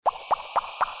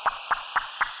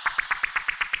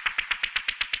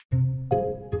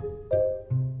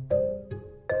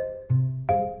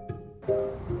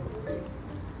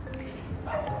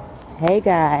Hey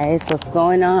guys, what's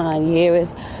going on? You're here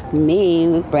with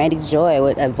me, Brandy Joy,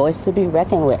 with a voice to be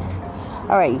reckoned with.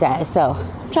 All right, you guys. So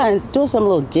I'm trying to do something a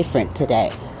little different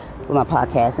today with my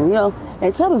podcast,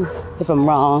 and tell me if I'm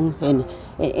wrong, and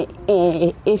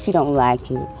if you don't like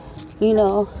it,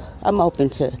 I'm open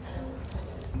to,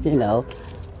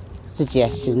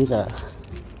 suggestions, or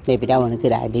maybe that wasn't a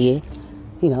good idea.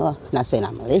 Not saying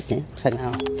I'm gonna listen. So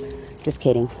no, just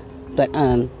kidding. But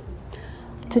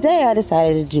today I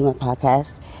decided to do my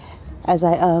podcast as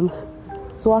I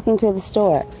was walking to the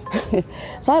store.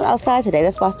 So I'm outside today.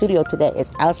 That's my studio today.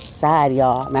 It's outside,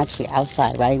 y'all. I'm actually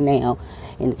outside right now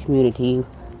in the community,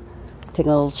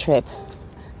 taking a little trip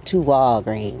to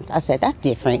Walgreens. I said, that's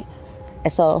different.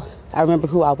 And so I remember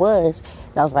who I was,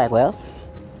 and I was like, well,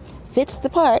 fits the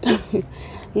part.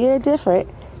 You're different.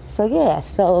 So yeah,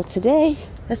 so today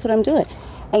that's what I'm doing.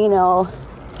 And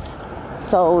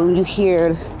so when you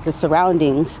hear the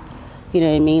surroundings, you know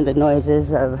what I mean, the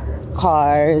noises of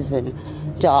cars and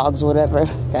dogs, whatever,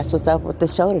 that's what's up with the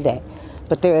show today.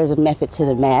 But there is a method to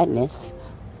the madness.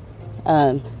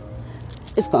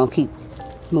 It's going to keep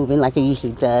moving like it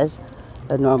usually does.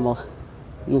 A normal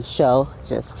show,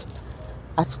 just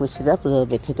I switched it up a little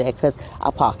bit today because I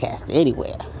podcast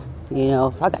anywhere.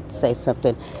 If I got to say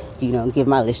something, give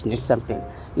my listeners something,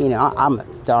 I'm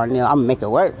gonna make it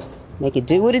work, make it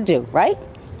do what it do, right?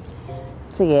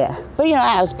 So yeah, but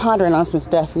I was pondering on some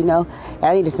stuff, and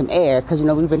I needed some air because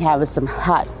we've been having some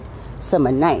hot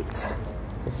summer nights.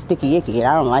 It's sticky icky, and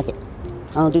I don't like it.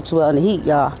 I don't do too well in the heat,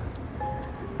 y'all.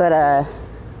 But I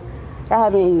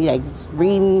have been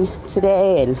reading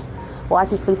today and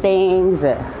watching some things,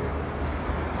 a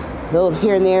little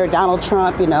here and there. Donald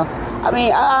Trump, I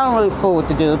don't really fool with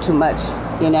the dude too much.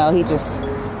 He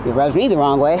rubs me the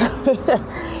wrong way.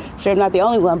 Sure, I'm not the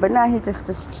only one, but now it's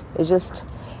just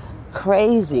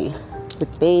crazy the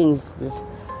things this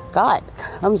God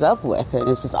comes up with, and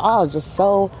it's just all just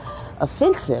so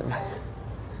offensive,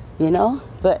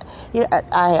 But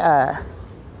I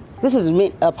this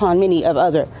is upon many of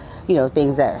other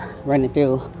things that running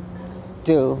through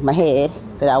my head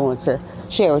that I want to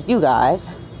share with you guys.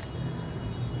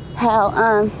 How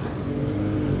I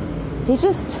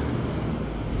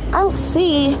don't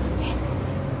see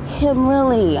him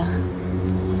really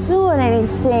doing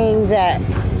anything that,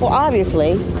 well,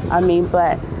 obviously,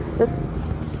 but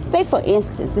say for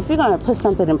instance, if you're going to put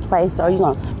something in place or you're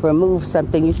going to remove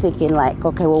something, you're thinking like,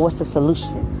 okay, well, what's the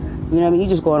solution? You're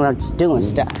just going around just doing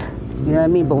stuff,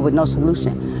 but with no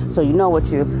solution. So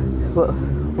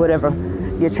whatever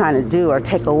you're trying to do or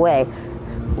take away,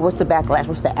 what's the backlash?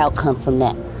 What's the outcome from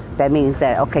that? That means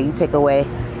that, okay, you take away,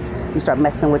 you start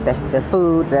messing with the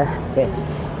food, the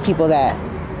people that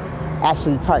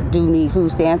actually do need food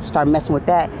stamps, start messing with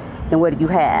that, then what do you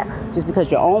have? Just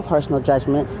because your own personal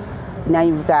judgments, now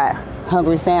you've got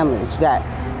hungry families, you got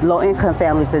low-income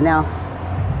families that now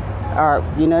are,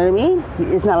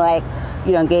 It's not like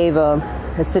you done gave them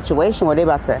a situation where they're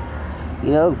about to,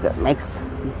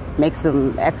 make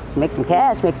some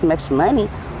cash, make some extra money,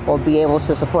 or be able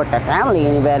to support their family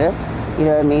any better.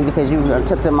 Because you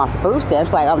took them off the food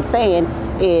stamps. Like I'm saying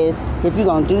is, if you're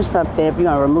going to do something, if you're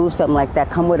going to remove something like that,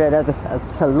 come with another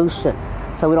solution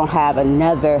so we don't have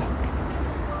another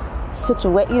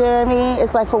situation.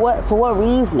 It's like, for what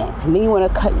reasoning? And then you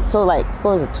want to cut, so like,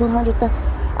 what was it, 200?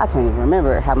 I can't even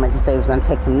remember how much you say it was going to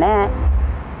take from that.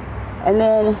 And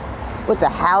then with the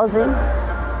housing,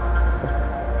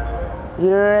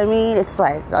 it's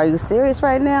like, are you serious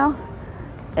right now?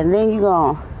 And then you're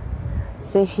going to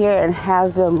sit here and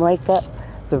have them rake up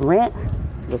the rent,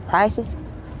 the prices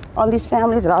on these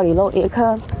families that are already low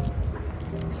income.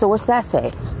 So what's that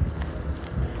say?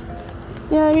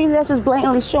 That's just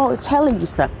blatantly telling you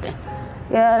something.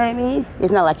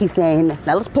 It's not like he's saying,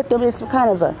 now let's put them in some kind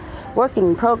of a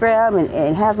working program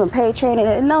and have them pay training.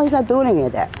 No, he's not doing any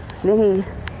of that. And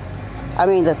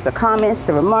then the comments,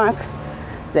 the remarks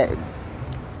that,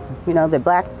 the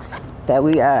blacks, that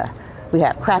we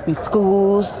have crappy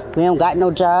schools, we don't got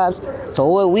no jobs, so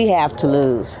what do we have to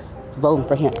lose voting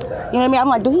for him? I'm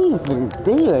like, do he even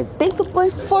think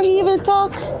before he even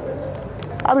talk?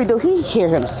 Do he hear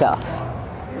himself?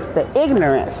 It's the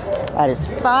ignorance at its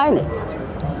finest.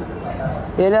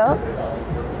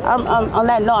 On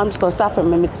that note, I'm just gonna stop for a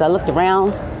minute because I looked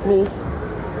around me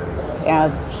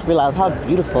and I realized how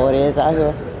beautiful it is out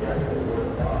here.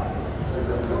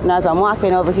 And as I'm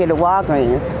walking over here to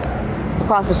Walgreens,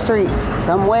 across the street,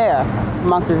 somewhere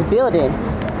amongst this building,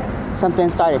 something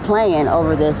started playing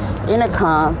over this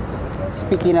intercom,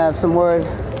 speaking of some words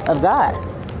of God.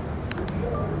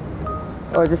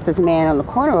 Or just this man on the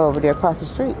corner over there across the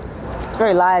street. It's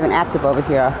very live and active over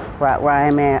here where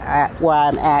I'm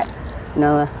at. You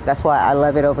know, that's why I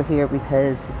love it over here,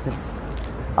 because it's just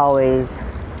always,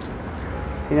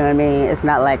 you know what I mean? It's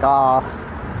not like all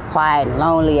quiet and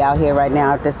lonely out here right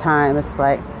now at this time. It's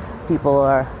like we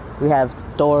have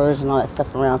stores and all that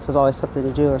stuff around, so there's always something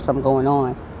to do or something going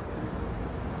on.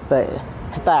 But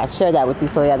I thought I'd share that with you.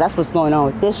 So yeah, that's what's going on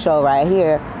with this show right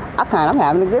here. I'm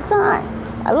having a good time.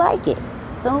 I like it.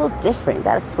 It's a little different.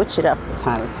 Gotta switch it up from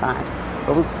time to time.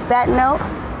 But with that note,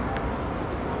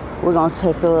 we're gonna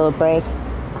take a little break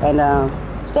and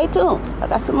stay tuned. I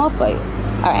got some more for you.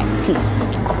 All right, peace.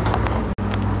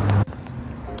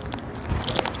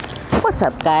 What's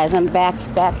up, guys? I'm back.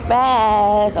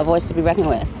 A voice to be reckoned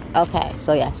with. Okay,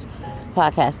 so yes,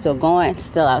 podcast still going,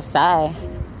 still outside.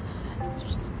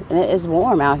 And it is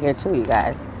warm out here too, you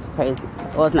guys. It's crazy.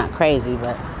 Well, it's not crazy,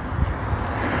 but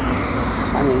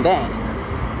I mean, dang.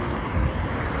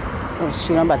 Oh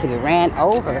shoot, I'm about to get ran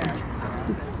over.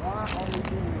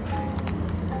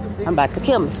 I'm about to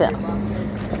kill myself.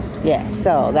 Yeah,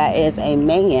 so that is a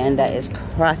man that is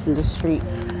crossing the street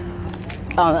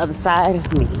on the other side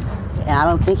of me. And I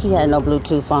don't think he had no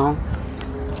Bluetooth on.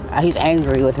 He's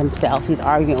angry with himself. He's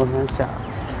arguing with himself,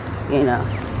 you know.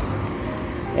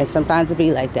 And sometimes it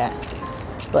be like that.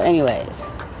 But anyways,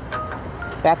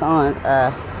 back on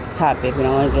topic. We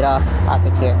don't want to get off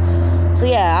topic here. So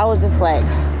yeah, I was just like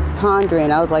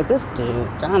pondering. I was like, this dude,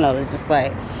 I don't know, it's just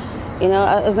like, you know,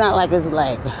 it's not like it's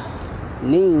like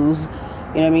news, you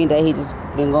know what I mean, that he just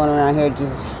been going around here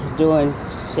just doing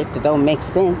shit that don't make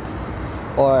sense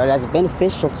or that's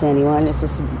beneficial to anyone. It's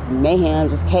just mayhem,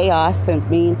 just chaos. I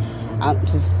mean, I'm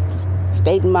just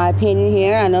stating my opinion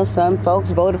here. I know some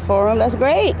folks voted for him. That's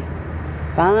great.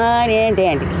 Fine and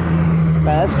dandy.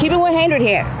 But let's keep it 100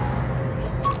 here.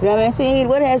 You know what I'm saying?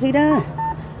 What has he done?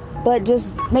 But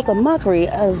just make a mockery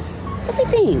of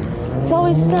everything. It's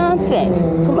always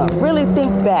something. Come on, really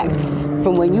think back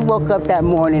from when you woke up that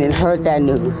morning and heard that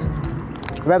news.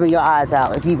 Rubbing your eyes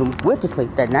out if you even went to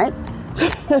sleep that night.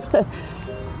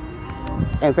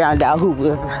 And found out who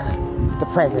was the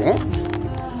president.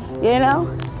 You know?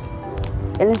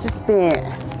 And it's just been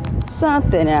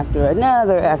something after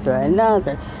another, after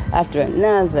another, after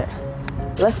another.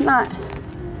 Let's not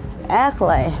act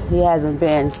like he hasn't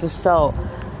been just so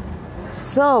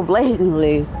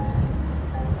blatantly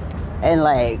and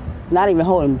like not even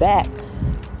holding back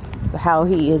how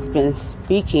he has been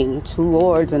speaking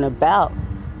towards and about,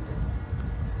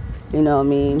 you know what I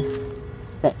mean,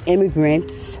 the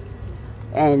immigrants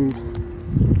and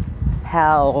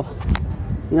how,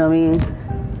 you know what I mean,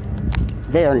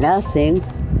 they're nothing,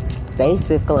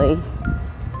 basically.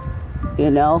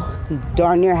 You know, he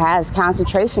darn near has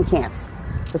concentration camps.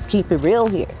 Let's keep it real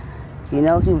here. You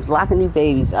know, he was locking these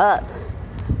babies up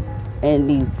in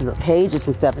these little cages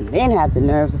and stuff, and then had the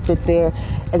nerves to sit there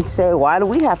and say, why do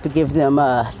we have to give them,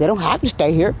 they don't have to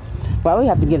stay here. Why do we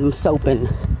have to give them soap and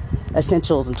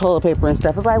essentials and toilet paper and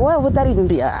stuff? It's like, well, would that even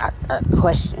be a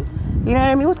question? You know what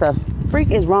I mean? What the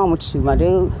freak is wrong with you, my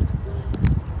dude?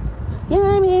 You know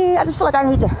what I mean? I just feel like I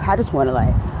just want to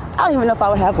like, I don't even know if I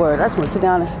would have words. I just want to sit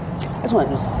down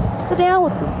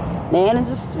with them, man, and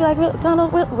just be like,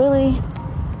 really,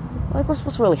 like,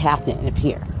 what's really happening up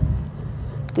here?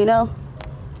 You know?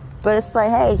 But it's like,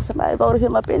 hey, somebody voted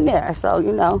him up in there, so,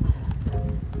 you know.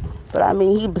 But I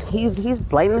mean, he's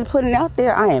blatantly putting out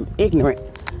there, I am ignorant. You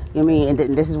know what I mean?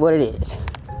 And this is what it is.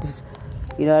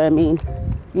 You know what I mean?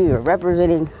 You're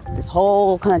representing this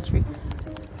whole country.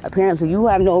 Apparently, you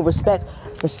have no respect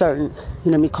for certain, you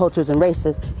know what I mean, cultures and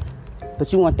races,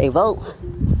 but you want their vote.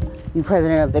 You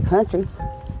president of the country.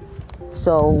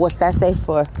 So what's that say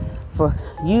for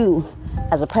you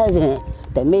as a president,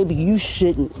 that maybe you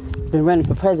shouldn't be running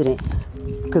for president,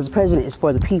 because the president is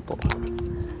for the people,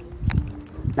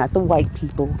 not the white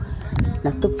people,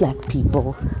 not the black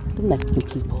people, the Mexican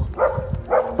people,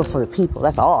 but for the people.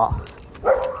 That's all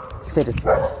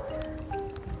citizens.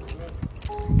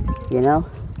 You know,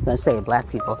 I'm gonna say black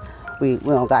people. We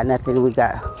don't got nothing. We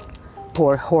got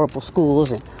poor, horrible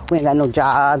schools, and we ain't got no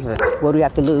jobs, and what do we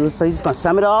have to lose? So you're just gonna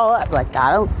sum it all up? Like,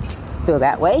 I don't feel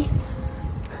that way.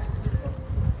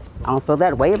 I don't feel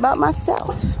that way about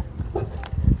myself.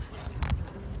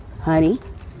 Honey,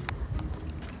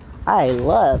 I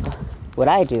love what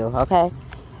I do, okay?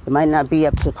 It might not be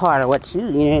up to par of what you know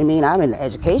what I mean? I'm in the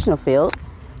educational field,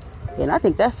 and I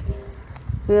think that's,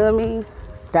 you know what I mean?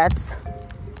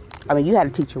 I mean, you had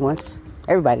a teacher once.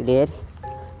 Everybody did. You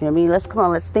know what I mean? Let's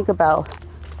think about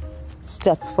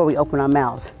stuff before we open our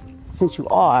mouths. Since you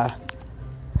are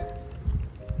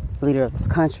the leader of this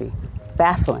country,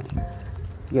 baffling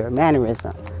your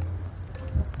mannerism.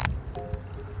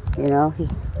 You know, you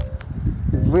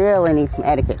really need some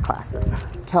etiquette classes.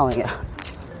 I'm telling you.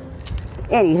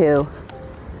 Anywho,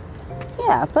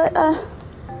 yeah, but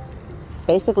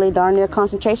basically darn near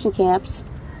concentration camps.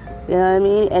 You know what I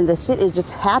mean? And the shit is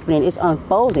just happening. It's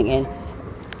unfolding. And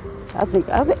I think,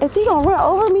 is he gonna run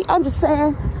over me? I'm just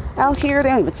saying, out here they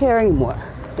don't even care anymore.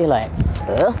 They like,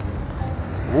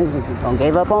 gonna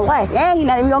give up on life. Yeah, he's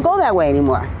not even gonna go that way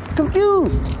anymore.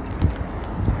 Confused.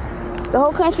 The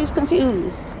whole country's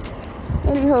confused.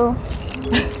 Anywho,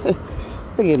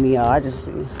 forgive me, y'all. I just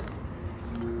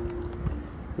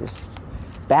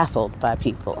baffled by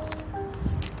people.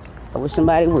 I wish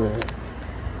somebody would.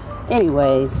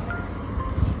 Anyways,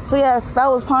 so yes, I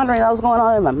was pondering what was going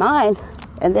on in my mind,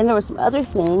 and then there were some other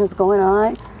things going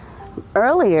on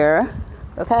earlier.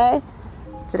 Okay,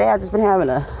 today I've just been having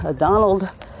a Donald,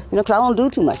 because I don't do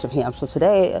too much of him. So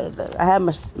today I had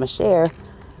my share.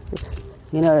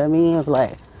 You know what I mean? Of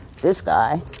like this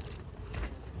guy.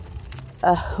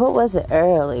 What was it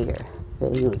earlier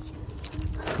that he was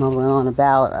mumbling on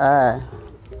about?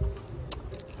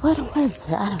 What was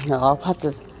it? I don't know. I'll have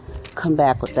to come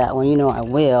back with that one. You know I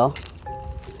will.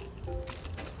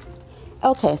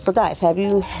 Okay, so guys, have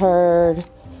you heard,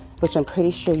 which I'm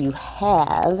pretty sure you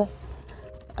have,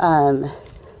 the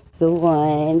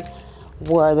one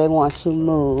where they want to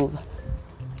move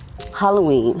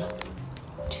Halloween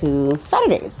to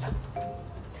Saturdays?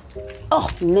 Oh,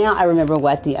 now I remember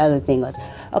what the other thing was.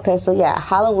 Okay, so yeah,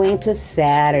 Halloween to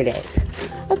Saturdays.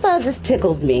 I thought it just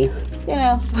tickled me,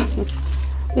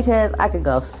 because I could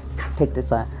go take this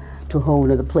to a whole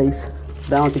nother place.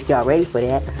 But I don't think y'all ready for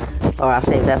that, or I'll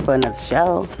save that for another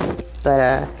show. But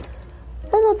I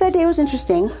thought that day was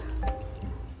interesting.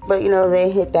 But they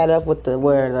hit that up with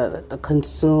the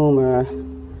consumer,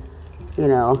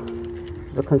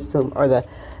 the consumer, or the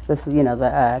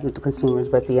not the consumers,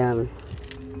 but the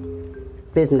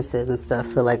businesses and stuff.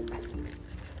 Feel like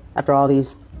after all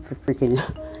these freaking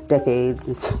decades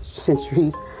and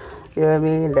centuries, you know what I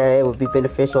mean, that it would be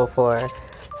beneficial for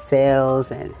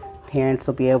sales, and parents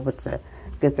will be able to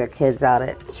get their kids out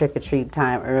at trick-or-treat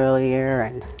time earlier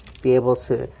and be able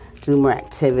to do more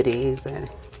activities. And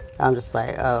I'm just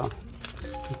like, oh,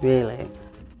 really?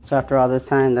 So after all this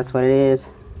time, that's what it is?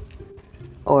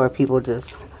 Or people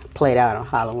just played out on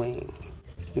Halloween?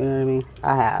 You know what I mean?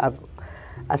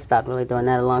 I stopped really doing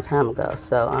that a long time ago.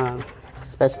 So,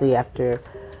 especially after,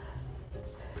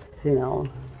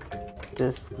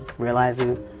 just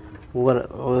realizing what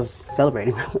I was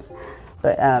celebrating.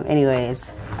 But anyways,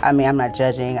 I mean, I'm not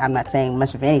judging. I'm not saying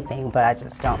much of anything, but I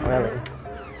just don't really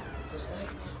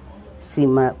see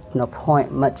much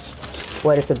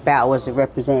what it's about. What it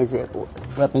represents? Is it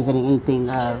representing anything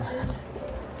of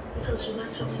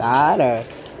God or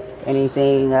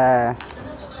anything, or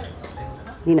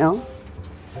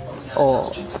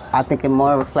I think it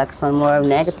more reflects on more of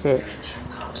negative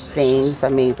things. I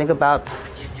mean, think about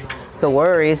the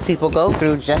worries people go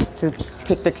through just to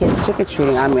take the kids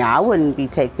trick-or-treating. I mean, I wouldn't be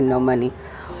taking no money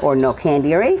or no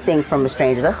candy or anything from a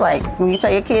stranger. That's like when you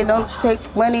tell your kid don't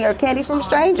take money or candy from a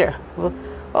stranger. Well,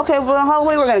 okay, well, on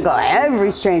Halloween we're going to go to every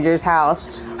stranger's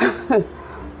house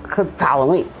because it's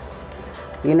Halloween.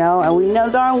 And we know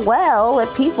darn well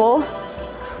that people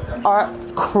are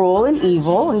cruel and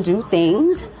evil and do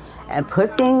things and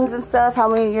put things and stuff. How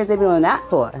many years they've been doing that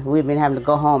for? We've been having to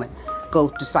go home and go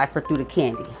decipher through the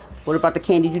candy. What about the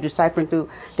candy you deciphering through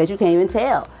that you can't even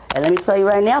tell? And let me tell you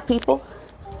right now, people,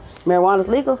 marijuana's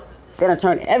legal. They done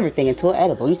turn everything into an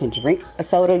edible. You can drink a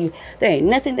soda. There ain't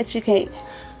nothing that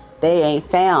they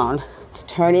ain't found to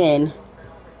turn in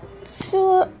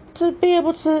to be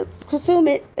able to consume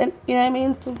it. And you know what I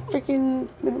mean? Some freaking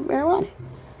marijuana.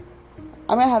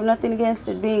 I mean, I have nothing against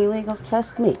it being legal.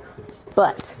 Trust me.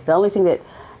 But the only thing that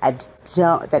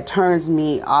turns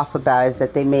me off about it is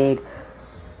that they made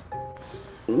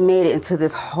it into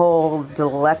this whole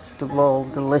delectable,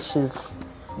 delicious,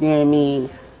 you know what I mean,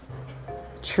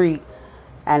 treat.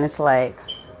 And it's like,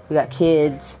 we got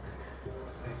kids,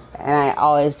 and I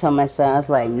always tell my son, I was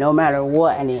like, no matter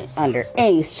what, under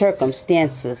any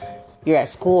circumstances, you're at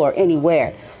school or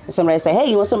anywhere, and somebody say, hey,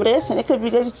 you want some of this? And it could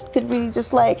be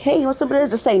just like, hey, you want some of this?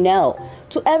 Just say no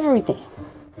to everything.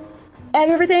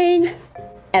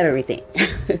 Everything.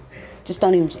 Just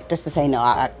don't even, just to say no,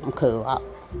 I'm cool.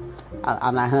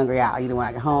 I'm not hungry. I'll eat it when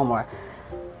I get home, or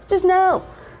just no.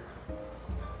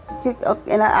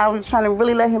 And I was trying to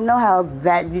really let him know how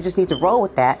that you just need to roll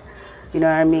with that. You know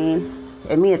what I mean?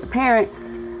 And me as a parent,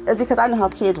 it's because I know how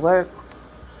kids work.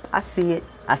 I see it.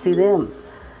 I see them.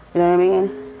 You know what I mean?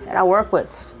 And I work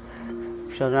with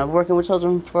children. I'm working with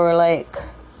children for like,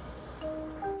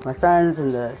 my son's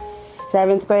in the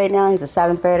 7th grade now. He's a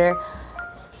 7th grader.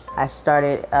 I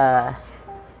started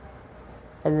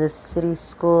in the city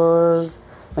schools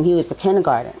when he was in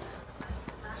kindergarten.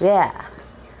 Yeah.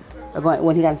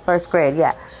 When he got in first grade,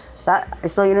 yeah.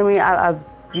 So, you know what I mean?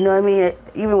 You know what I mean?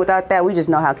 Even without that, we just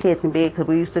know how kids can be, because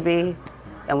we used to be,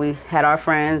 and we had our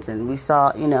friends, and we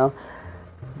saw,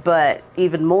 but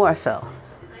even more so,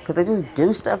 because they just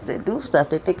do stuff. They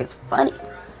think it's funny.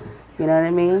 You know what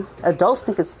I mean? Adults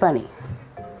think it's funny.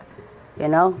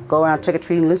 Go around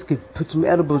trick-or-treating, let's put some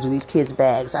edibles in these kids'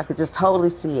 bags. I could just totally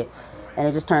see it, and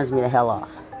it just turns me the hell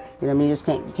off. You know what I mean?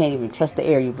 You can't even trust the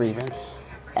air you're breathing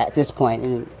at this point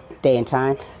in the day and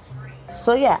time.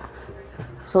 So yeah,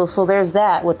 so there's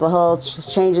that with the whole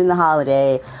changing the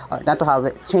holiday, or not the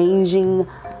holiday, changing.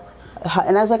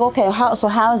 And I was like, okay, how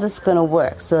is this gonna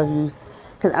work? So,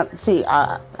 because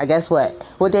I guess what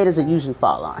day does it usually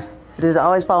fall on? Does it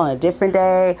always fall on a different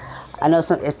day? I know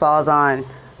it falls on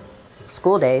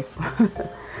school days,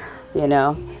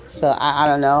 So I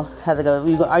don't know how to go.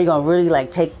 Are you gonna really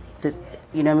like take the,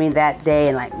 that day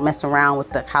and like mess around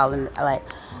with the calendar? Like,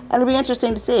 it'll be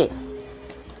interesting to see.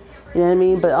 You know what I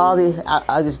mean? But all these,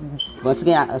 I just, once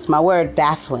again, it's my word,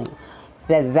 baffling.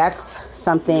 That's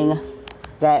something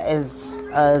that is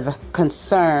of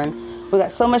concern. We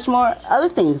got so much more other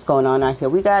things going on out here.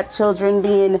 We got children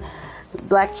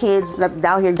black kids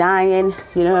out here dying,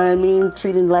 you know what I mean?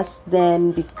 Treated less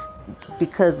than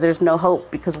because there's no hope.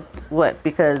 Because what?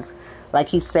 Because, like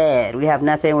he said, we have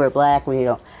nothing. We're black. We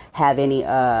don't have any, we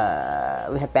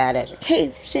have bad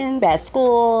education, bad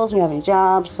schools. We don't have any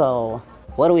jobs. So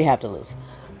what do we have to lose?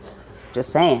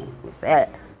 Just saying. We said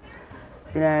it.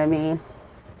 You know what I mean?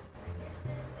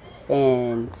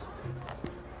 And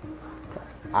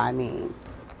I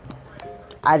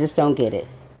just don't get it.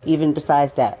 Even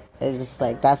besides that, it's just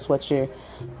like, that's what you're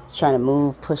trying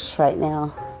to push right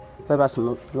now. What about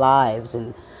some lives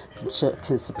and some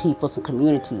people, some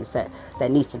communities that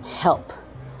need some help,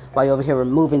 while you're over here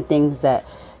removing things that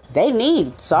they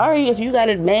need? Sorry if you got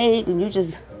it made and you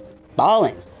just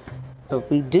balling. But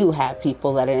we do have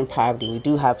people that are in poverty. We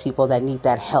do have people that need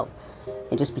that help.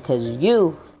 And just because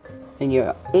you, in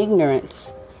your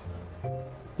ignorance,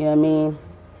 you know what I mean,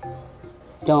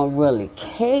 don't really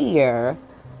care,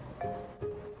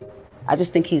 I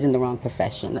just think he's in the wrong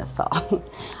profession, that's all.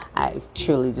 I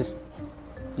truly you just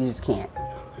can't.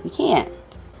 You can't.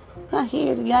 Not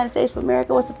here, the United States of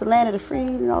America, what's the land of the free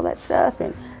and all that stuff,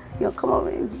 and come over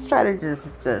and just try to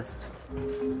just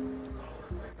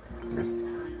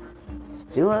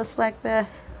do us like that.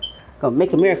 Gonna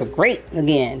make America great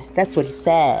again. That's what he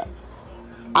said.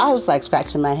 I was like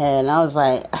scratching my head, and I was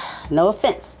like, no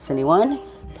offense to anyone,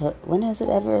 but when has it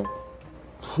ever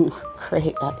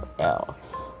great? I don't know,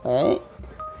 right?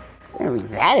 I didn't read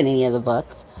that in any of the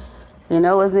books.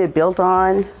 Wasn't it built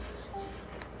on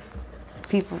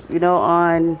people,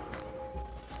 I'm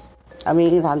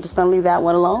just gonna leave that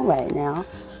one alone right now.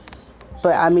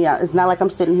 But it's not like I'm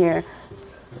sitting here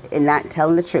and not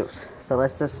telling the truth. So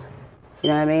let's just, you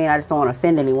know what I mean? I just don't want to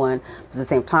offend anyone. But at the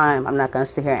same time, I'm not going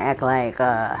to sit here and act like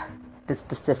this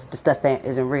stuff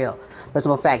isn't real. But as a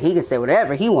matter of fact, he can say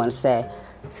whatever he wants to say.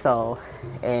 So,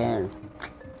 and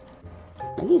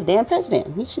he's a damn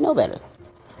president. He should know better.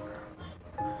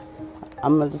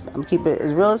 I'm gonna keep it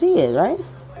as real as he is, right?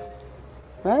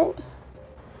 Right?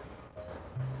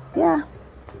 Yeah.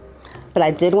 But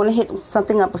I did want to hit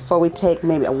something up before we take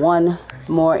maybe one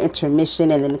more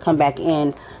intermission and then come back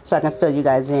in, so I can fill you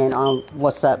guys in on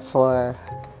what's up for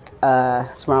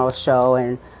tomorrow's show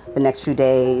and the next few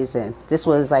days. And this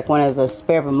was like one of the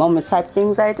spare of a moment type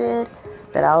things I did,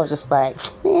 that I was just like,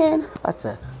 man, I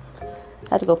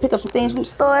had to go pick up some things from the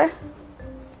store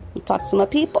and talk to some of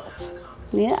my peoples.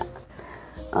 Yeah.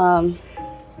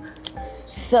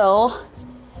 So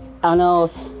I don't know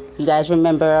if you guys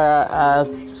remember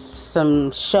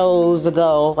some shows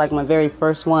ago, like my very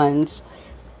first ones,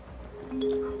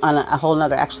 on a whole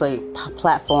nother actually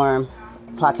podcast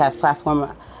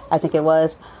platform, I think it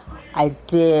was. I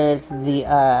did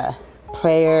the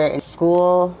prayer in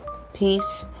school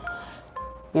piece,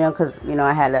 because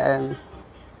I had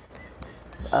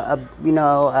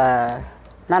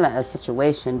not a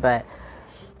situation, but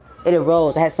it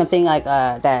arose. I had something like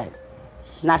that,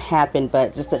 not happened,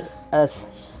 but just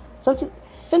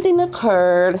something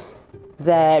occurred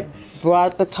that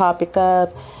brought the topic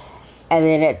up, and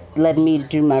then it led me to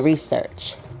do my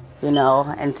research,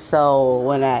 and so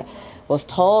when I was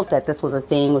told that this was a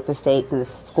thing with the states and the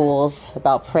schools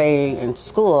about praying in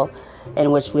school,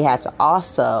 in which we had to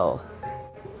also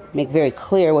make very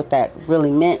clear what that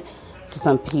really meant to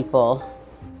some people,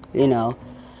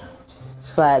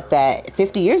 but that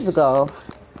 50 years ago,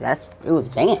 it was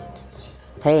banned.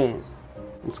 Praying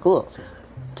in schools,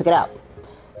 took it out.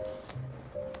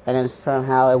 and then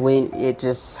somehow it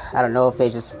just, I don't know if they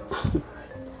just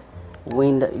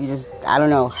I don't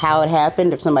know how it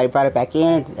happened, if somebody brought it back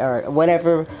in or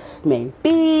whatever it may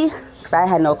be, because I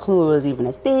had no clue it was even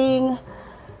a thing.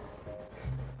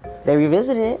 They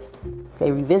revisited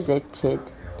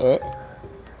it.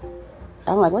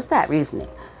 I'm like, what's that reasoning?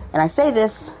 And I say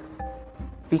this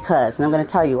because, and I'm going to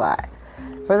tell you why.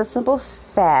 For the simple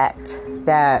fact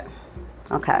that,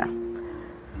 okay,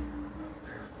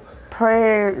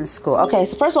 prayer in school. Okay,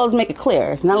 so first of all, let's make it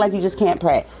clear. It's not like you just can't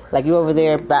pray. Like you over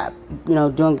there,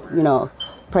 doing,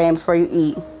 praying before you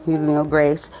eat,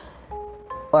 grace,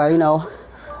 or,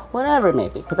 whatever it may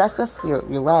be. Because that's just, you're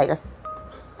right. That's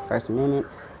First Amendment,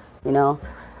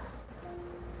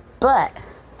 But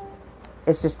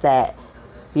it's just that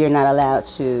you're not allowed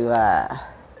to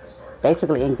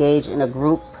basically engage in a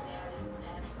group,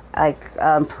 like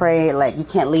pray. Like you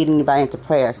can't lead anybody into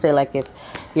prayer. Say like if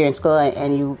you're in school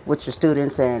and you with your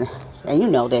students and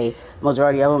they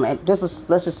majority of them, and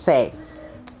let's just say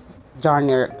darn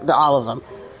near all of them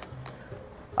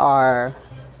are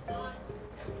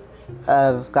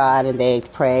of God and they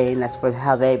pray, and that's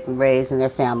how they've been raised in their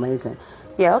families. And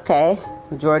yeah, okay,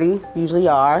 majority usually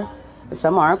are, and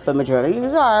some aren't, but majority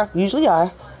usually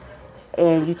are.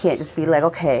 And you can't just be like,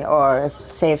 okay, or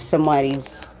if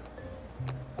somebody's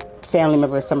family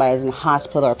member, somebody's in the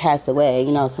hospital or passed away,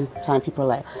 sometimes people are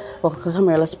like, well, come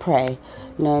here, let's pray,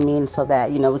 so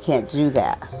that, we can't do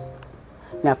that.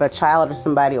 Now, if a child or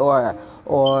somebody or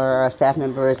a staff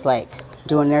member is like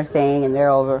doing their thing and they're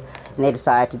over and they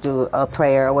decide to do a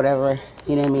prayer or whatever,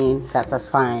 that's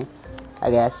fine,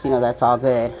 I guess, that's all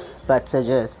good. But to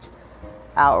just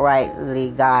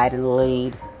outrightly guide and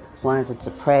lead ones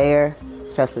into prayer,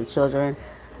 especially children,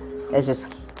 it's just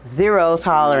zero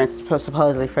tolerance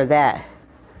supposedly for that.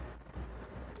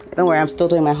 Don't worry, I'm still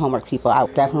doing my homework, people. I'll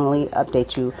definitely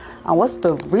update you on what's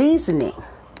the reasoning.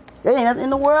 There ain't nothing in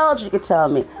the world you can tell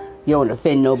me. You don't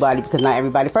offend nobody, because not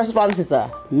everybody. First of all, this is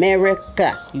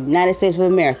America, United States of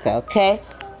America, okay?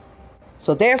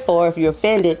 So therefore, if you're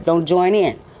offended, don't join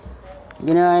in.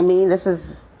 You know what I mean? This is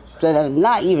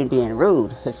not even being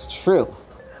rude. It's true.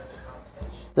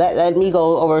 Let me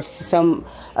go over to some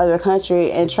other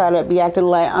country and try to be acting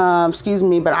like, excuse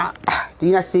me, but do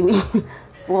you not see me?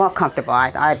 It's a little uncomfortable.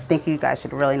 I think you guys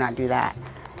should really not do that.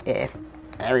 If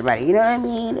everybody, you know what I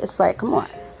mean? It's like, come on.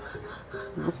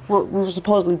 What we were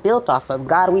supposedly built off of.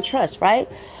 God we trust, right?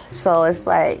 So it's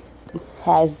like,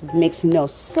 makes no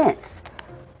sense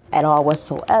at all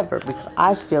whatsoever, because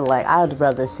I feel like I would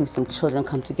rather see some children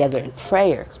come together in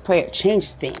prayer, because prayer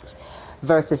changes things,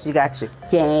 versus you got your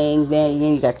gang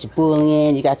banging, you got your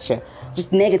bullying, you got your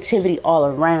just negativity all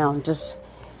around, just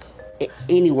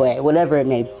anyway, whatever it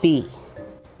may be.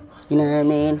 You know what I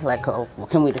mean? Like, oh,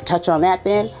 can we touch on that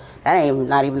then? That ain't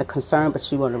not even a concern, but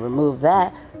you want to remove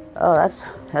that. Oh,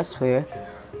 that's weird.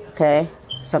 Okay,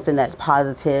 something that's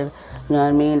positive. You know what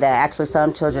I mean? That actually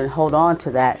some children hold on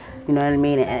to that. You know what I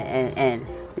mean? And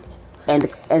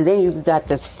then you got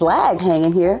this flag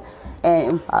hanging here.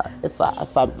 And if I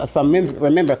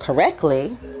remember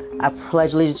correctly, I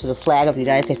pledge allegiance to the flag of the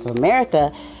United States of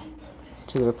America,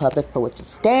 to the republic for which it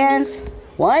stands,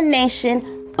 one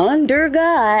nation, under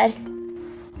God,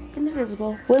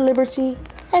 indivisible, with liberty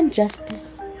and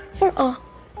justice for all.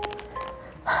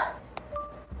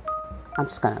 I'm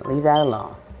just going to leave that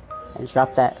alone and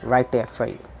drop that right there for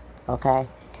you, okay?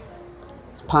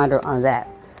 Ponder on that.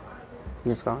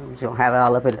 You don't have it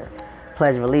all up in the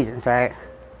Pledge of Allegiance, right?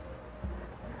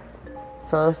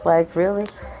 So it's like, really?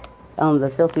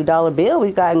 The filthy dollar bill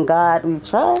we got in God we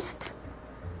trust.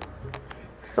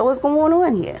 So what's going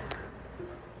on here?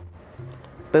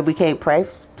 But we can't pray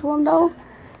to him, though,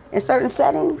 in certain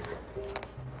settings.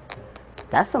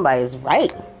 That's somebody's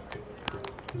right.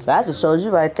 So I just showed you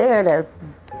right there that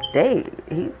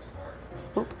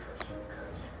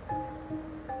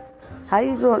how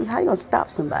you gonna stop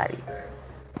somebody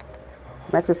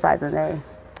from exercising their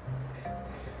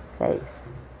faith?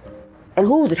 And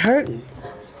who's it hurting?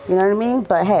 You know what I mean?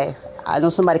 But hey, I know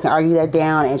somebody can argue that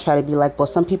down and try to be like, well,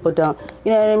 some people don't.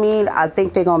 You know what I mean? I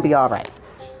think they're gonna be all right.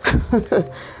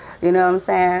 You know what I'm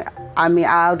saying? I mean,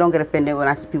 I don't get offended when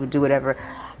I see people do whatever.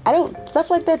 Stuff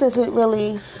like that doesn't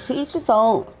really, to each its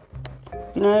own.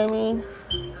 You know what I mean?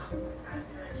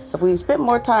 If we spent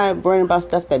more time worrying about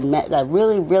stuff that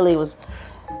really, really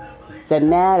that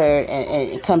mattered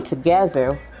and come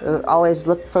together, always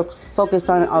focus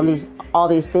on all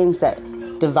these things that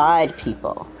divide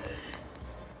people.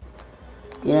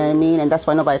 You know what I mean? And that's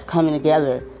why nobody's coming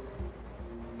together,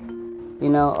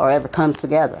 or ever comes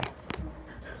together.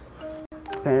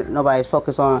 And nobody's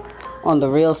focused on the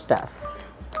real stuff.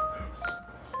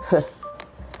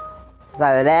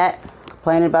 Either that,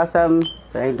 complaining about something,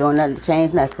 they ain't doing nothing to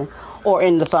change nothing, or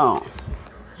in the phone.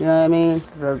 You know what I mean?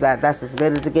 So that's as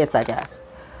good as it gets, I guess.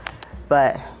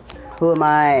 But who am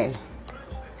I?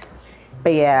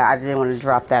 But yeah, I didn't want to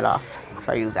drop that off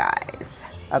for you guys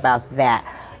about that.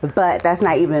 But that's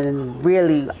not even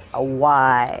really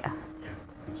why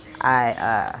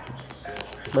I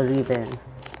was even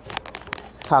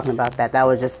talking about that. That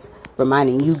was just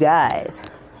reminding you guys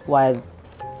why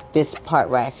this part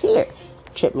right here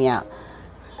tripped me out.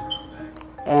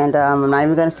 And I'm not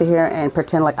even going to sit here and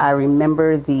pretend like I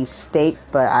remember the state,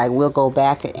 but I will go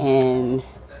back and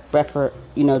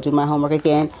do my homework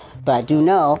again. But I do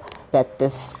know that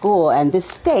this school and this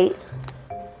state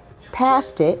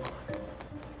passed it.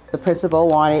 The principal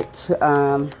wanted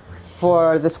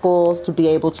for the schools to be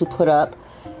able to put up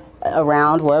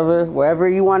around wherever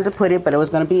you wanted to put it, but it was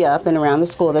going to be up and around the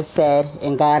school that said,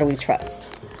 "In God we trust."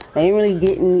 They ain't really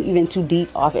getting even too deep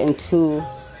off into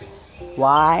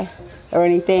why or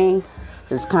anything.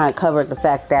 Just kind of covered the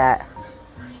fact that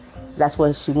that's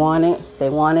what they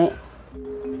wanted,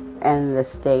 and the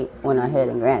state went ahead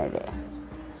and granted it.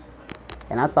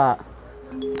 And I thought,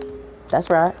 that's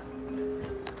right.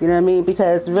 You know what I mean?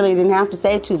 Because really didn't have to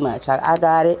say too much. I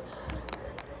got it.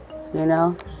 You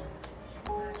know?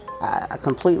 I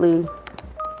completely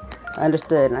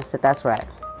understood, and I said, that's right.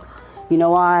 You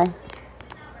know why?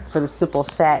 For the simple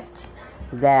fact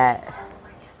that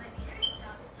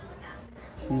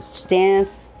you stand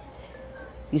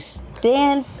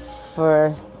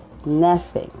for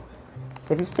nothing.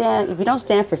 If you don't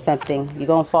stand for something, you're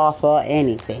gonna fall for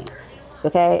anything.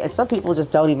 Okay? And some people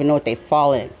just don't even know what they're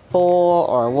falling for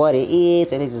or what it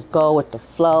is, and they just go with the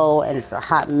flow, and it's a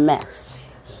hot mess.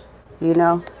 You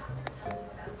know?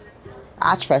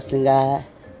 I trust in God.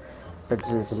 But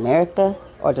does America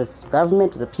or does the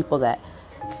government, the people that,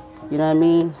 you know what I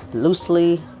mean,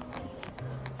 loosely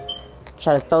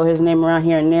try to throw his name around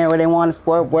here and there where they want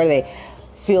to, where they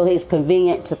feel it's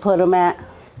convenient to put him at?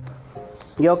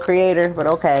 Your creator, but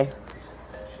okay.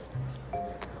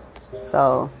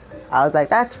 So I was like,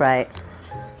 that's right.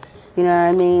 You know what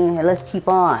I mean? And let's keep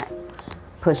on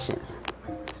pushing.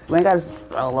 We ain't got to just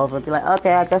roll over and be like,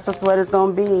 okay, I guess that's what it's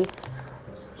going to be.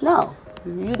 No.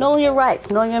 You know your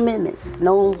rights, know your amendments,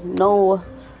 know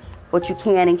what you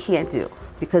can and can't do.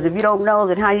 Because if you don't know,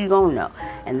 then how you gonna know?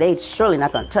 And they surely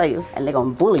not gonna tell you, and they're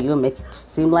gonna bully you and make it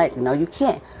seem like, no, you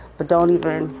can't. But don't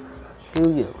even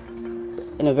do you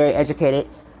in a very educated,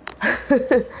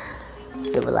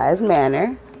 civilized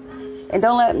manner. And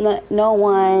don't let no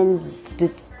one,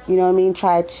 you know what I mean,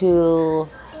 try to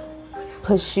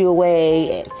push you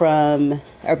away from,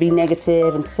 or be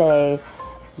negative and say,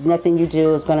 nothing you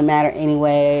do is going to matter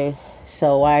anyway,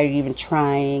 so why are you even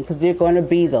trying? Because they're going to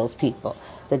be those people,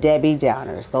 the Debbie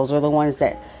Downers. Those are the ones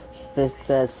that,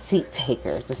 the seat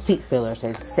takers, the seat fillers.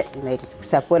 They just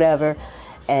accept whatever,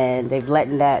 and they've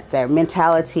let that their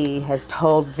mentality has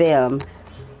told them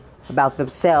about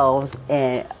themselves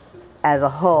and as a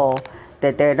whole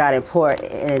that they're not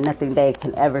important and nothing they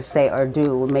can ever say or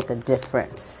do will make a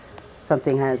difference.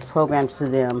 Something has programmed to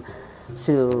them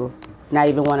to not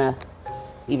even want to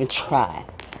even try.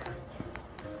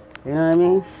 You know what I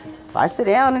mean? If I sit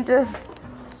down and just,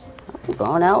 I'm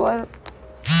going out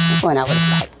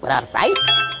without a fight.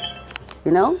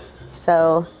 You know?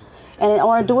 So, and I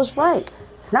want to do what's right.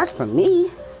 Not for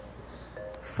me.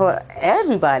 For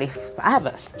everybody. I have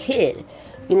a kid.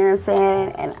 You know what I'm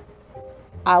saying? And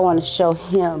I want to show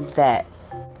him that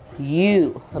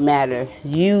you matter.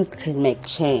 You can make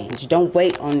change. Don't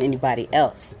wait on anybody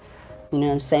else. You know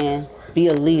what I'm saying? Be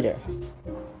a leader.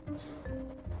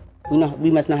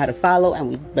 We must know how to follow and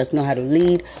we must know how to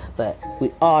lead, but we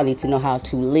all need to know how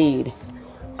to lead.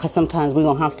 Because sometimes we're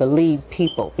going to have to lead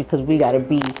people because we got to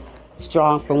be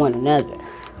strong for one another.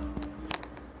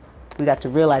 We got to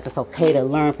realize it's okay to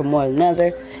learn from one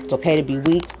another. It's okay to be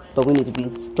weak, but we need to be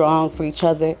strong for each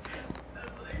other.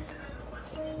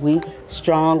 Weak,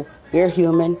 strong, we're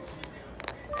human.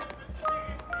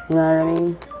 You know what I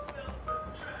mean?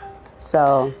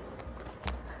 So,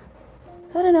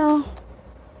 I don't know.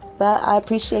 But I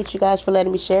appreciate you guys for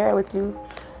letting me share it with you.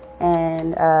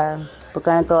 And we're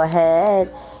going to go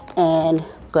ahead and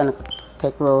going to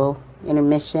take a little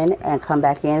intermission and come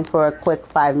back in for a quick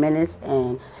 5 minutes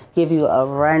and give you a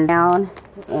rundown.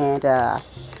 And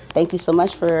thank you so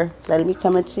much for letting me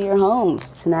come into your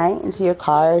homes tonight, into your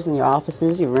cars and your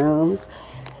offices, your rooms.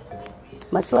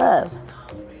 Much love.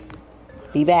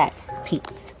 Be back.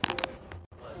 Peace.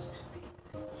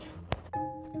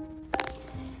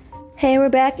 Hey, we're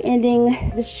back ending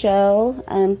the show.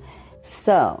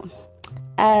 So,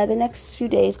 the next few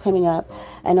days coming up.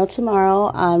 I know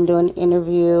tomorrow I'm doing an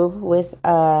interview with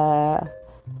a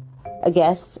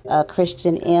guest,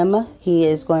 Christian M. He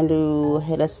is going to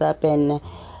hit us up, and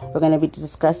we're going to be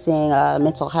discussing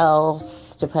mental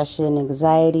health, depression,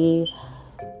 anxiety.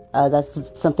 That's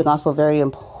something also very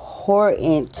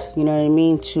important, you know what I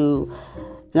mean, to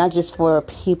not just for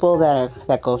people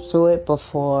that go through it, but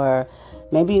for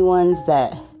maybe ones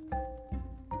that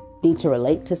need to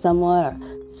relate to someone or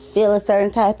feel a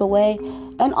certain type of way,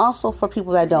 and also for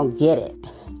people that don't get it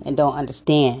and don't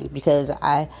understand, because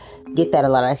I get that a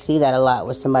lot. I see that a lot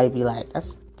where somebody be like, that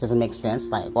doesn't make sense,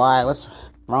 like, why, what's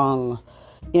wrong,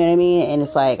 you know what I mean? And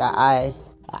it's like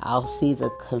I'll see the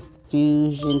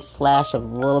confusion slash of a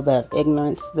little bit of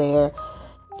ignorance there,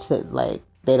 to like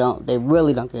they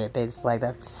really don't get it. They just like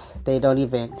they don't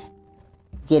even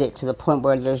get it to the point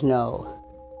where there's no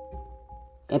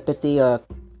empathy, or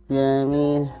you know what I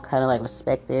mean, kind of like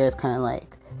respect there. It's kind of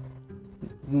like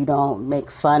you don't make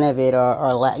fun of it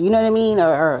or you know what I mean,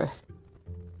 or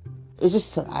it's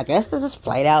just, I guess it's just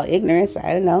flat out ignorance.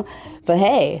 I don't know, but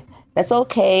hey, that's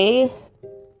okay.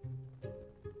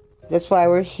 That's why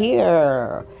we're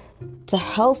here, to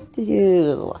help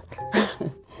you.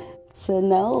 To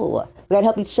know. We gotta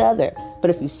help each other.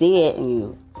 But if you see it and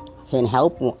you can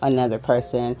help another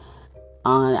person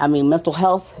mental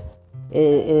health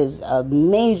is a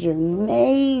major,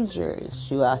 major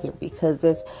issue out here, because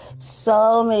there's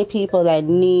so many people that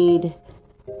need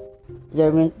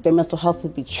their mental health to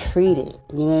be treated.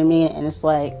 You know what I mean? And it's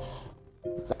like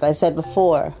I said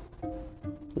before,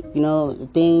 you know, the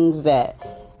things that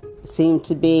seem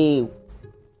to be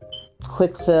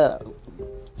quick to,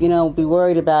 you know, be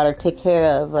worried about or take care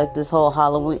of, like this whole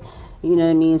Halloween, you know what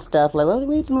I mean, stuff like, oh,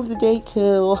 we need to move the date to,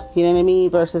 you know what I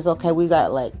mean, versus, okay, we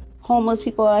got like homeless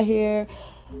people out here,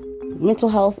 mental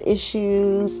health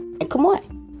issues, and come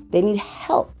on, they need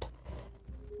help.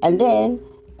 And then,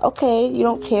 okay, you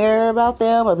don't care about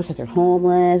them, or because they're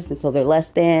homeless and so they're less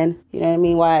than, you know what I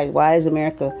mean, why is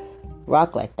America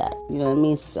rock like that, you know what I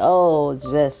mean? So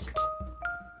just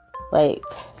like,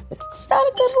 it's not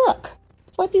a good look.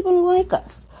 That's why people don't like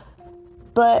us.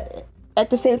 But at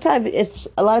the same time, if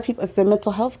a lot of people, if their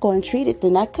mental health go untreated,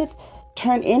 then that could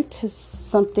turn into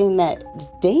something that is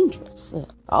dangerous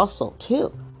also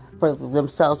too, for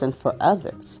themselves and for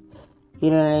others. You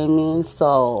know what I mean?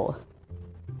 So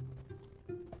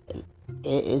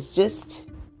it's just,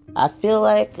 I feel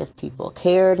like if people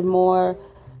cared more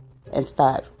and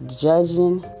stopped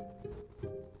judging,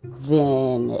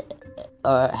 then,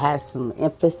 or had some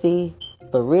empathy,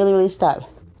 but really, really stop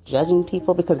judging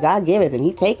people, because God giveth and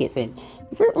He taketh, and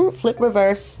flip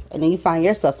reverse, and then you find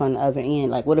yourself on the other end.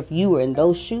 Like, what if you were in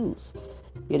those shoes?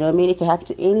 You know what I mean? It could happen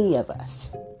to any of us.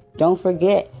 Don't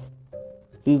forget,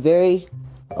 be very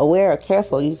aware or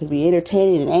careful. You could be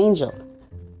entertaining an angel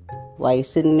while you're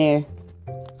sitting there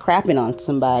crapping on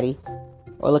somebody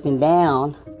or looking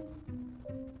down,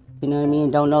 you know what I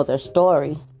mean, don't know their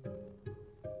story,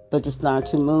 but just not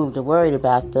too moved or worried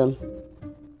about them.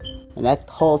 And that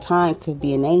whole time could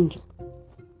be an angel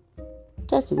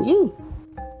testing you.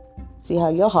 See how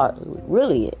your heart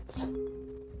really is.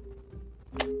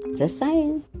 Just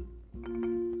saying.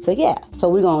 So yeah, so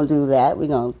we're going to do that. We're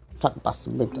going to talk about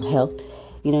some mental health,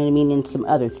 you know what I mean, and some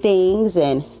other things.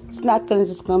 And it's not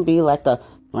just going to be like a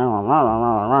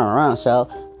show.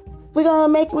 We're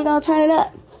going to turn it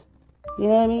up. You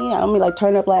know what I mean? I don't mean like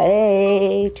turn up like,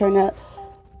 hey, turn up.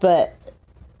 But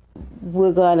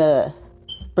we're going to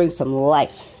bring some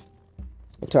life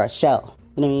into our show.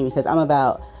 You know what I mean? Because I'm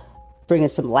about bringing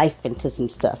some life into some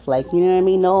stuff. Like, you know what I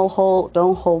mean?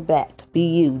 Don't hold back. Be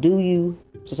you. Do you.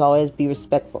 Just always be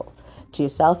respectful to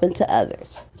yourself and to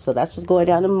others. So that's what's going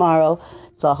down tomorrow.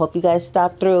 So I hope you guys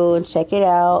stop through and check it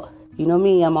out. You know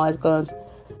me, I'm always going to,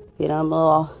 you know, I'm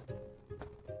a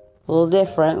little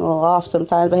different, a little off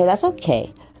sometimes, but hey, that's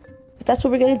okay. But that's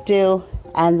what we're going to do.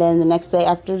 And then the next day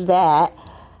after that,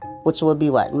 which will be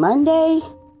what, Monday,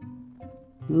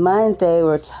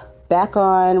 we're back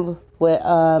on with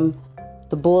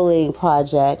the bullying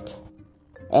project,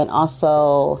 and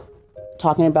also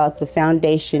talking about the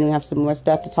foundation. We have some more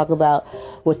stuff to talk about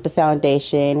with the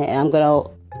foundation, and I'm going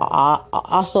to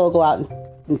also go out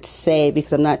and say,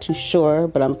 because I'm not too sure,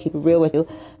 but I'm keeping it real with you,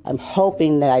 I'm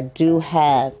hoping that I do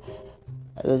have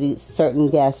these certain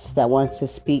guests that want to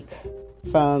speak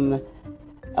from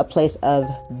a place of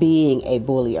being a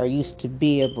bully or used to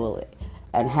be a bully,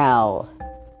 and how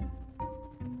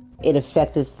it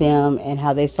affected them and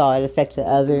how they saw it affected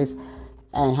others,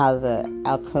 and how the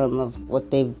outcome of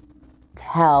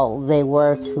how they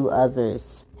were to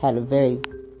others had a very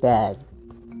bad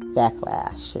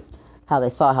backlash. How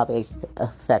they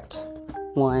affect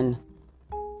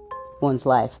one's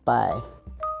life by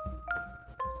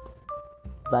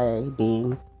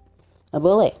being a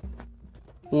bully,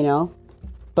 you know.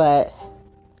 But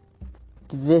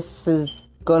this is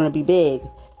going to be big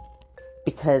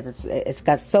because it's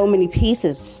got so many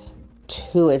pieces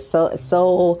to it,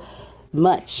 so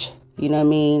much, you know what I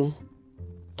mean,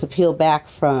 to peel back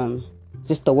from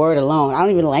just the word alone. I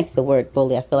don't even like the word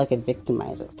bully. I feel like it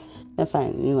victimizes. I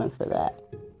find a new one for that.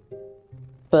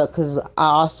 But because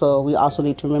we also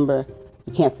need to remember,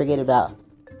 we can't forget about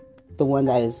the one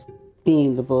that is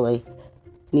being the bully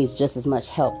needs just as much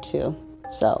help too.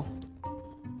 So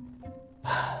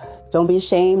don't be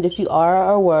ashamed if you are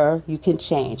or were. You can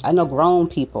change. I know grown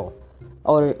people,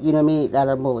 older, you know what I mean, that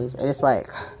are bullies, and it's like,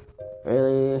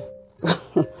 really?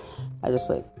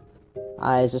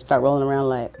 I just start rolling around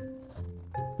like,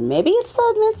 maybe it's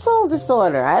a mental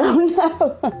disorder. I don't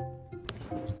know.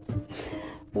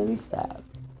 Let me stop.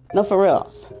 No, for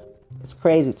real. It's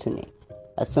crazy to me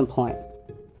at some point.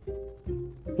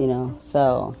 You know,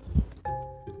 so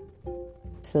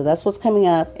that's what's coming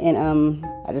up. And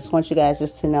I just want you guys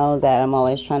just to know that I'm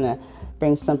always trying to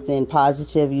bring something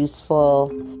positive,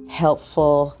 useful,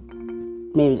 helpful,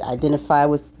 maybe identify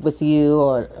with you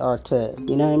or to,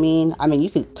 you know what I mean? I mean, you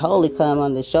could totally come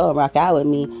on the show and rock out with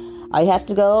me. All you have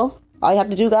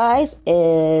to do, guys,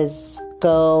 is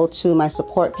go to my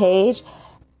support page,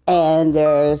 and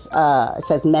there's it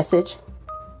says message.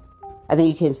 I think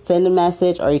you can send a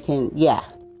message, or you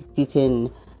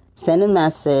can send a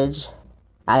message.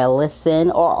 I'll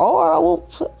listen, or we'll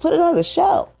put it on the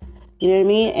show. You know what I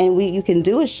mean? And you can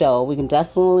do a show. We can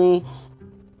definitely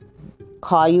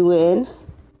call you in.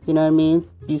 You know what I mean?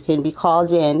 You can be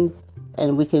called in,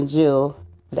 and we can do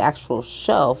the actual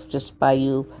show just by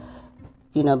you,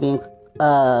 you know,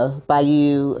 by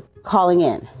you calling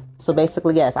in. So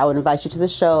basically, yes, I would invite you to the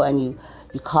show, and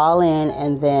you call in,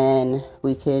 and then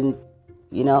we can,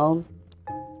 you know,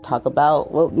 talk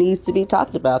about what needs to be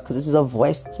talked about, because this is a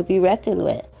voice to be reckoned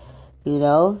with, you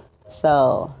know.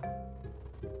 So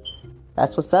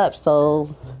that's what's up.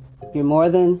 So you're more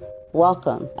than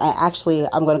welcome. I'm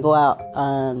going to go out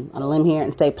on a limb here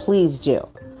and say, please do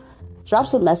drop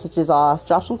some messages off,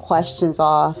 drop some questions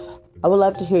off. I would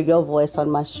love to hear your voice on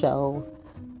my show.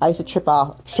 I used to trip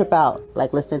out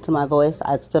like listening to my voice.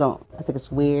 I think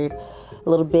it's weird a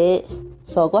little bit.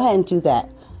 So go ahead and do that.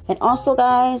 And also,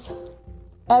 guys,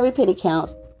 every penny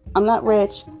counts. I'm not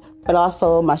rich, but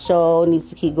also my show needs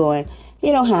to keep going.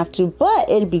 You don't have to, but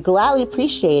it'd be gladly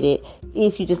appreciated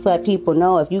if you just let people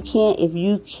know. If you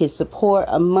can support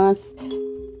a month,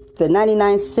 the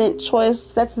 99-cent choice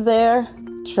that's there,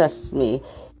 trust me,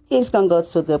 it's going to go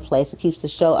to a good place. It keeps the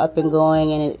show up and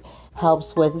going, and it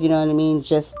helps with, you know what I mean,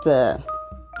 just the,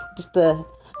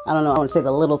 I don't know, I want to say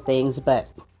the little things, but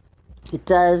it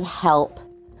does help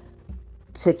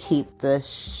to keep the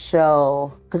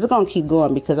show, because it's going to keep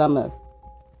going, because I'm a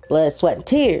blood, sweat, and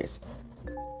tears.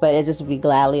 But it just would be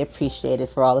gladly appreciated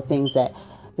for all the things that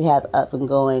we have up and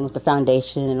going with the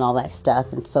foundation and all that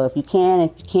stuff. And so if you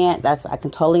can't, I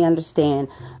can totally understand.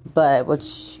 But what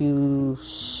you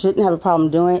shouldn't have a problem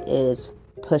doing is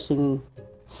pushing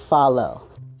follow.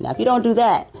 Now, if you don't do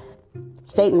that,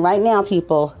 stating right now,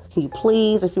 people, can you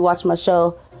please, if you watch my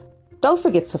show, don't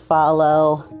forget to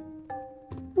follow.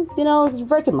 You know, you're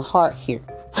breaking my heart here.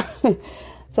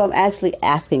 So I'm actually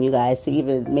asking you guys to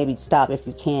even maybe stop if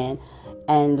you can,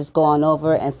 and just go on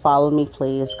over and follow me,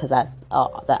 please, because that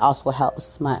also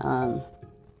helps my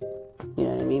you know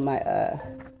what I mean,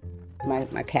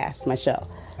 my cast, my show,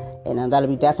 and that'll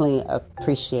be definitely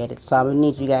appreciated. So I'm gonna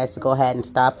need you guys to go ahead and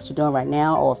stop what you're doing right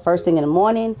now, or first thing in the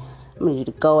morning. I'm gonna need you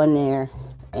to go in there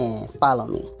and follow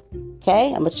me. Okay,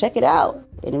 I'm gonna check it out,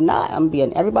 and if not, I'm gonna be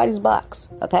in everybody's box.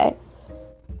 Okay.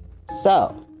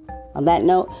 So, on that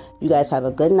note, you guys have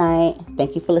a good night.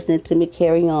 Thank you for listening to me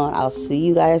carry on. I'll see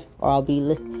you guys, or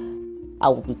I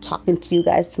will be talking to you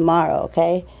guys tomorrow,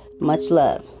 okay? Much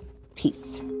love.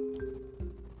 Peace.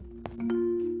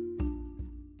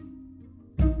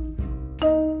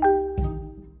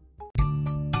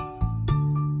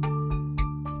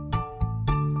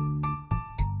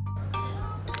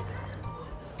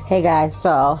 Hey guys,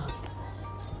 so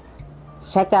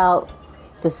check out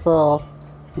this little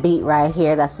beat right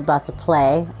here that's about to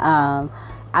play.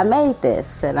 I made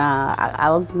this, and I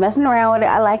was messing around with it.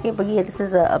 I like it, but yeah, this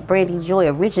is a Brandy Joy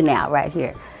original right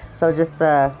here. So just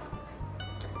go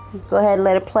ahead and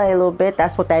let it play a little bit.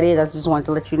 That's what that is. I just wanted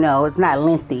to let you know. It's not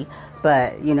lengthy,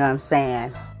 but you know what I'm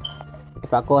saying.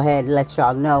 If I go ahead and let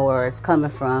y'all know where it's coming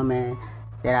from and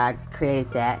that I created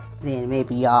that, then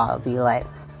maybe y'all be like,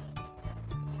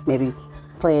 maybe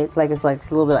play it like it's a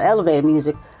little bit of elevator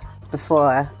music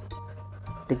before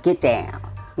the get down.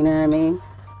 You know what I mean?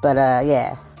 But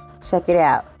yeah, check it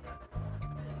out.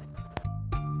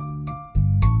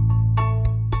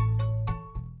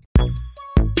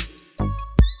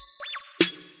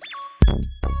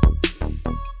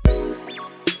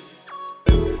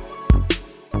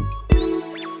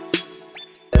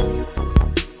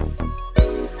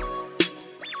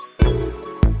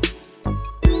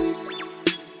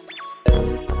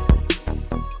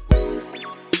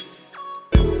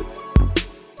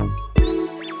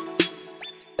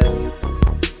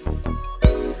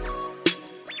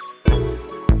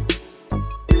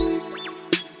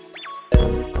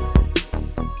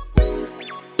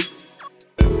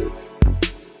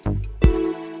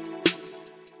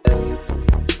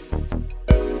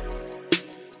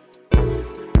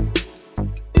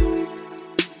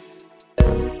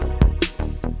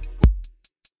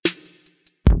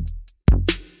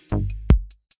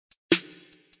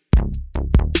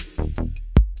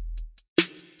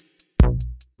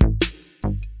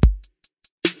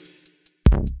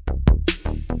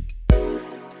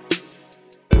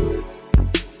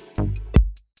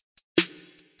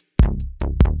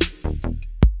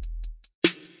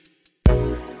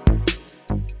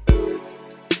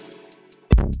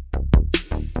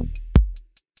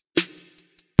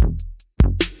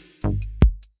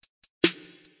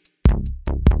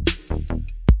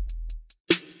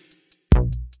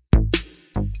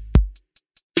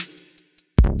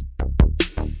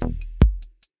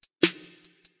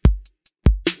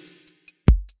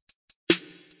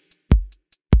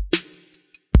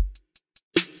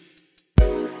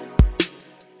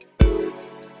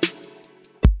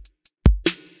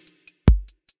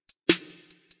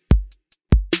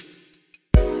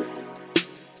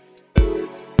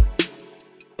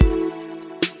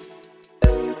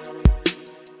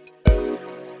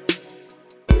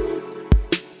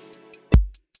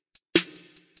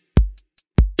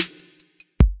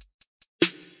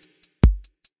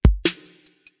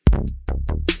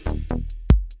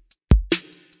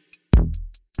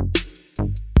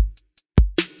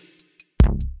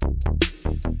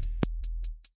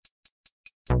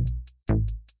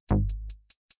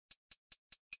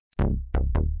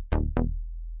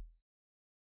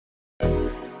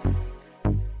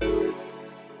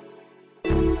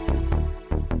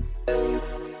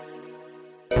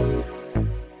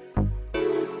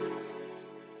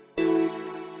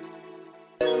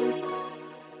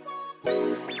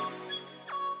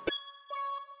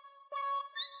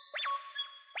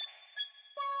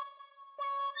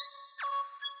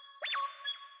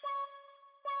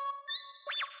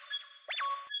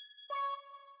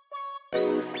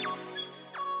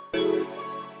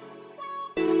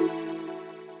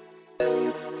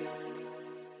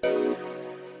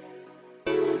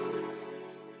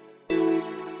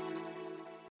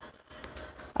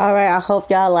 All right, I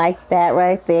hope y'all like that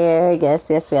right there. Yes,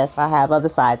 yes, yes. I have other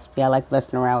sides. Yeah, I like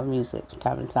messing around with music from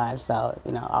time to time. So,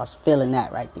 I was feeling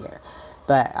that right there.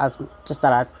 But I was just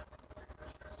thought I'd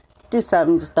do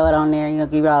something, just throw it on there,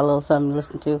 give y'all a little something to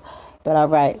listen to. But all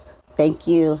right, thank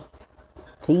you.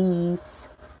 Peace.